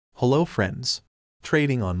Hello friends.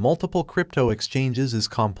 Trading on multiple crypto exchanges is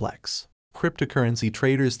complex. Cryptocurrency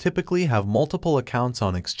traders typically have multiple accounts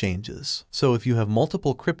on exchanges. So if you have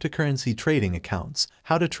multiple cryptocurrency trading accounts,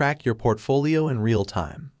 how to track your portfolio in real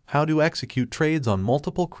time. How to execute trades on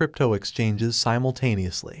multiple crypto exchanges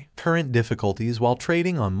simultaneously. Current difficulties while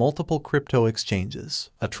trading on multiple crypto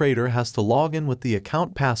exchanges. A trader has to log in with the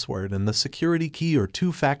account password and the security key or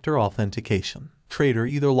two-factor authentication. Trader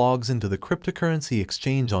either logs into the cryptocurrency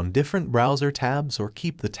exchange on different browser tabs or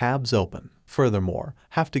keep the tabs open. Furthermore,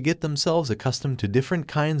 have to get themselves accustomed to different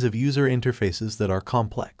kinds of user interfaces that are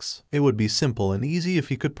complex. It would be simple and easy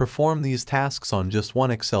if you could perform these tasks on just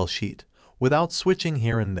one Excel sheet, without switching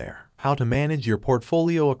here and there. How to manage your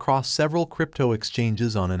portfolio across several crypto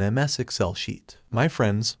exchanges on an MS Excel sheet. My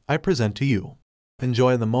friends, I present to you.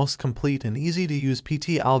 Enjoy the most complete and easy-to-use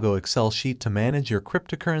ptalgo Excel sheet to manage your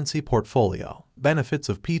cryptocurrency portfolio. Benefits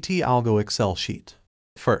of ptalgo Excel sheet.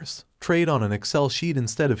 First, trade on an Excel sheet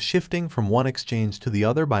instead of shifting from one exchange to the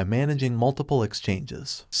other by managing multiple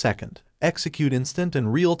exchanges. Second, execute instant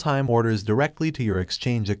and real-time orders directly to your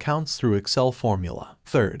exchange accounts through Excel formula.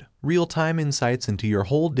 Third, real-time insights into your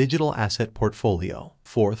whole digital asset portfolio.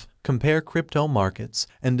 Fourth, compare crypto markets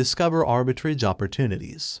and discover arbitrage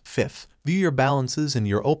opportunities. Fifth, view your balances and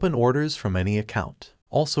your open orders from any account.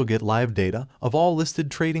 Also get live data of all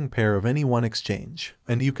listed trading pair of any one exchange.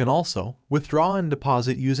 And you can also withdraw and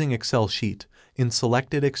deposit using Excel sheet in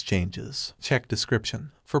selected exchanges. Check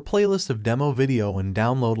description for playlist of demo video and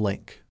download link.